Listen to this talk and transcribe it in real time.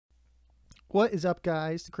What is up,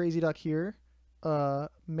 guys? TehCrazyDuck here.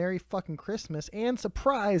 Merry fucking Christmas and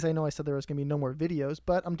surprise! I know I said there was gonna be no more videos,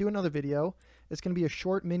 but I'm doing another video. It's gonna be a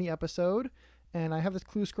short mini episode, and I have this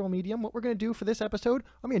clue scroll medium. What we're gonna do for this episode,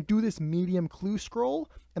 I'm gonna do this medium clue scroll,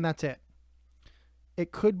 and that's it.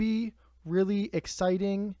 It could be really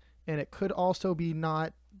exciting, and it could also be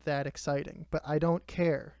not that exciting, but I don't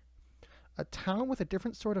care. A town with a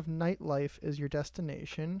different sort of nightlife is your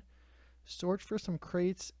destination. Search for some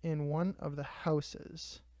crates in one of the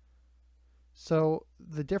houses. So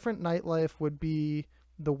the different nightlife would be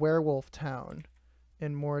the werewolf town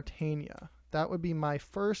in Mauritania. That would be my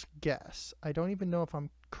first guess. I don't even know if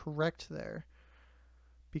I'm correct there,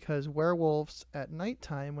 because werewolves at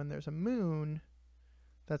nighttime when there's a moon,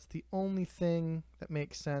 that's the only thing that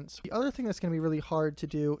makes sense. The other thing that's going to be really hard to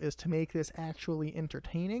do is to make this actually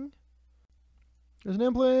entertaining. There's an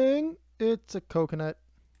impling. It's a coconut.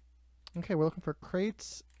 Okay, we're looking for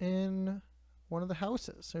crates in one of the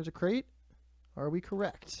houses. There's a crate. Are we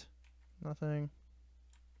correct? Nothing.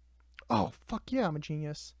 Oh, fuck yeah, I'm a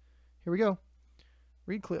genius. Here we go.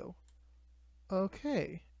 Read clue.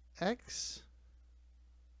 Okay. X.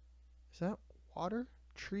 Is that water?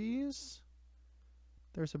 Trees?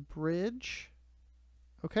 There's a bridge.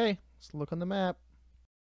 Okay, let's look on the map.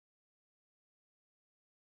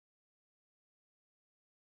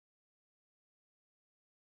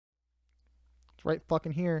 It's right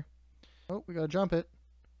fucking here. Oh, we gotta jump it.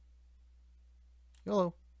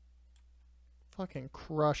 YOLO. Fucking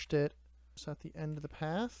crushed it. It's at the end of the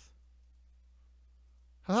path.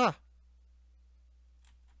 Haha!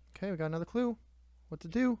 Okay, we got another clue. What to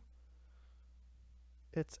do?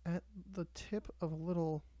 It's at the tip of a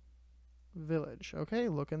little village. Okay,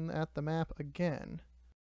 looking at the map again.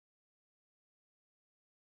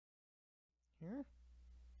 Here?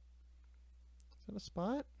 Is that a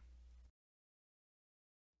spot?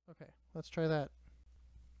 Okay, let's try that.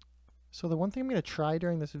 So the one thing I'm going to try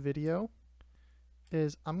during this video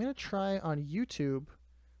is I'm going to try on YouTube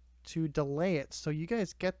to delay it so you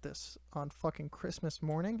guys get this on fucking Christmas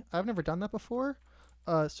morning. I've never done that before.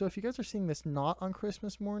 So if you guys are seeing this not on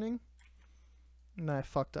Christmas morning, then I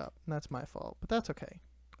fucked up. And that's my fault. But that's okay.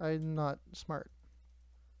 I'm not smart.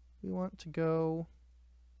 We want to go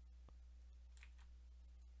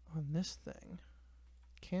on this thing.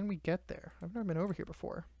 Can we get there? I've never been over here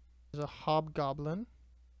before. There's a hobgoblin.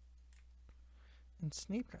 And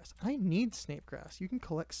snapegrass. I need snapegrass. You can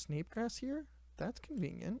collect snapegrass here? That's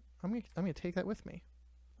convenient. I'm gonna take that with me.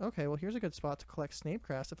 Okay, well here's a good spot to collect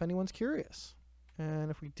snapegrass if anyone's curious.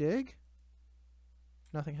 And if we dig,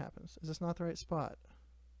 nothing happens. Is this not the right spot?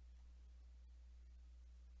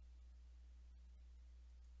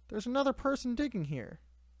 There's another person digging here.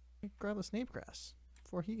 Grab the snapegrass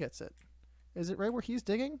before he gets it. Is it right where he's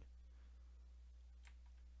digging?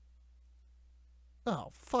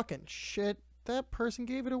 Oh, fucking shit. That person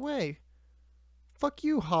gave it away. Fuck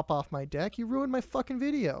you, hop off my deck. You ruined my fucking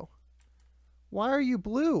video. Why are you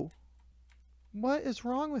blue? What is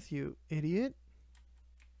wrong with you, idiot?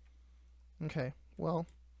 Okay, well,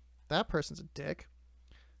 that person's a dick.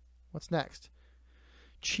 What's next?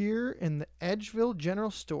 Cheer in the Edgeville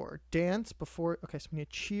General Store. Dance before... Okay, so we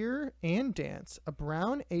need cheer and dance. A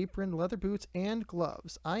brown apron, leather boots, and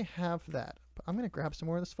gloves. I have that. But I'm going to grab some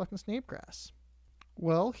more of this fucking snapegrass.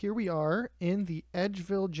 Well, here we are in the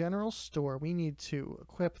Edgeville General Store. We need to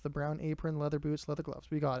equip the brown apron, leather boots, leather gloves.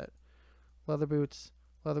 We got it. Leather boots,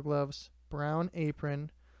 leather gloves, brown apron.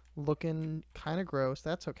 Looking kind of gross.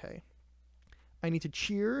 That's okay. I need to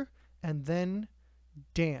cheer and then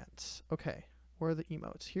dance. Okay. Where are the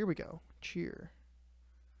emotes? Here we go. Cheer.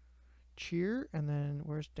 Cheer, and then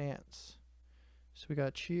where's dance? So we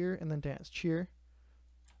got cheer and then dance. Cheer.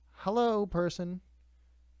 Hello, person.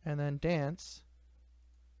 And then dance.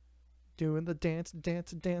 Doing the dance,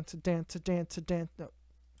 dance, dance, dance, dance, dance. No.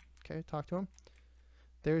 Okay, talk to him.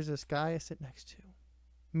 There's this guy I sit next to.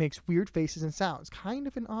 Makes weird faces and sounds. Kind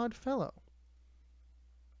of an odd fellow.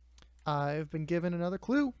 I've been given another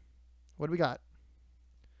clue. What do we got?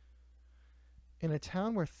 In a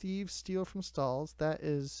town where thieves steal from stalls, that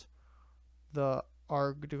is the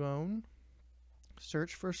Argonne.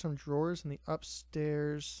 Search for some drawers in the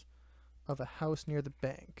upstairs of a house near the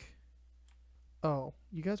bank. Oh,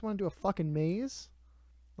 you guys want to do a fucking maze?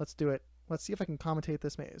 Let's do it. Let's see if I can commentate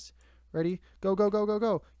this maze. Ready? Go, go, go, go,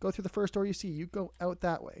 go. Go through the first door you see. You go out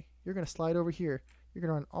that way. You're going to slide over here. You're going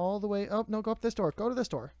to run all the way up. No, go up this door. Go to this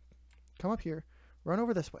door. Come up here. Run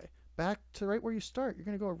over this way. Back to right where you start. You're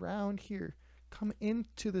going to go around here. Come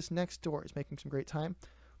into this next door. He's making some great time.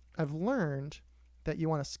 I've learned that you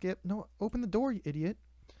want to skip. No, open the door, you idiot.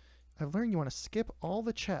 I've learned you want to skip all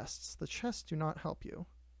the chests. The chests do not help you.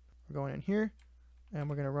 We're going in here, and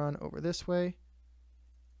we're going to run over this way.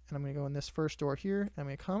 And I'm going to go in this first door here. And I'm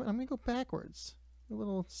going to go backwards. A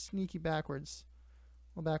little sneaky backwards.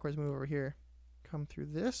 A little backwards move over here. Come through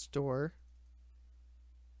this door.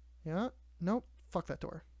 Yeah. Nope. Fuck that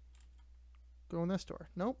door. Go in this door.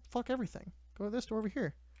 Nope. Fuck everything. Go to this door over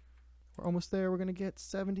here. We're almost there. We're going to get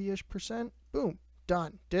 70-ish%. Boom.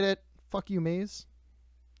 Done. Did it. Fuck you, maze.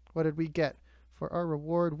 What did we get? For our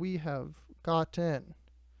reward, we have gotten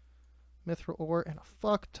mithril ore and a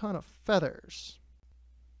fuck ton of feathers.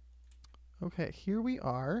 Okay, here we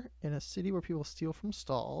are in a city where people steal from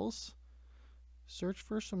stalls. Search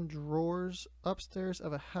for some drawers upstairs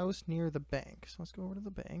of a house near the bank. So let's go over to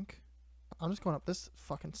the bank. I'm just going up this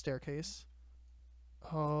fucking staircase.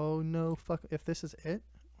 Oh no, fuck. If this is it,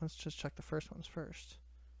 let's just check the first ones first.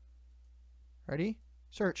 Ready?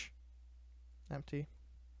 Search. Empty.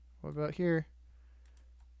 What about here?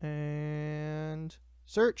 And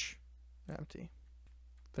search. Empty.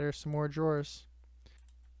 There's some more drawers.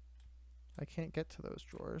 I can't get to those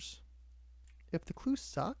drawers. If the clue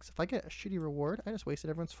sucks, if I get a shitty reward, I just wasted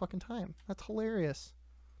everyone's fucking time. That's hilarious.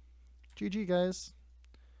 GG, guys.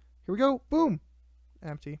 Here we go. Boom.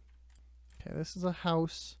 Empty. Okay, this is a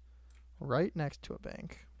house right next to a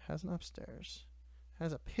bank. Has an upstairs.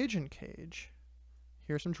 Has a pigeon cage.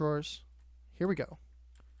 Here's some drawers. Here we go.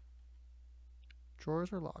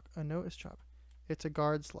 Drawers are locked. A note is chopped. It's a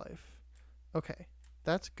guard's life. Okay,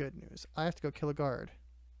 that's good news. I have to go kill a guard.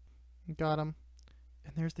 Got him.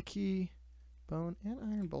 And there's the key. Bone and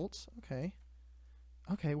iron bolts. Okay.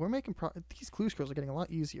 Okay, we're making these clue scrolls are getting a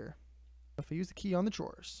lot easier. If I use the key on the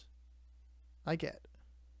drawers, I get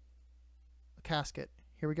a casket.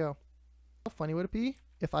 Here we go. How funny would it be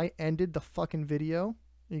if I ended the fucking video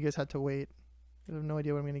and you guys had to wait? I have no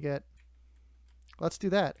idea what I'm going to get. Let's do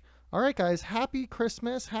that. All right, guys. Happy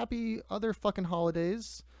Christmas. Happy other fucking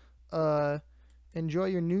holidays. Enjoy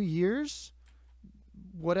your New Year's.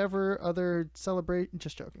 Whatever other celebrate.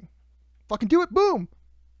 Just joking. Fucking do it. Boom.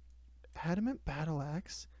 Adamant battle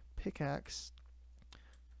axe. Pickaxe.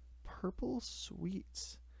 Purple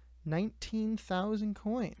sweets. 19,000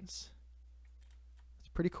 coins. It's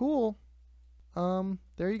pretty cool.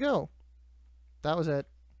 There you go. That was it.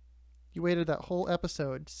 You waited that whole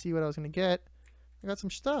episode to see what I was going to get. I got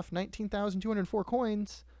some stuff. 19,204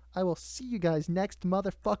 coins. I will see you guys next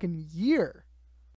motherfucking year.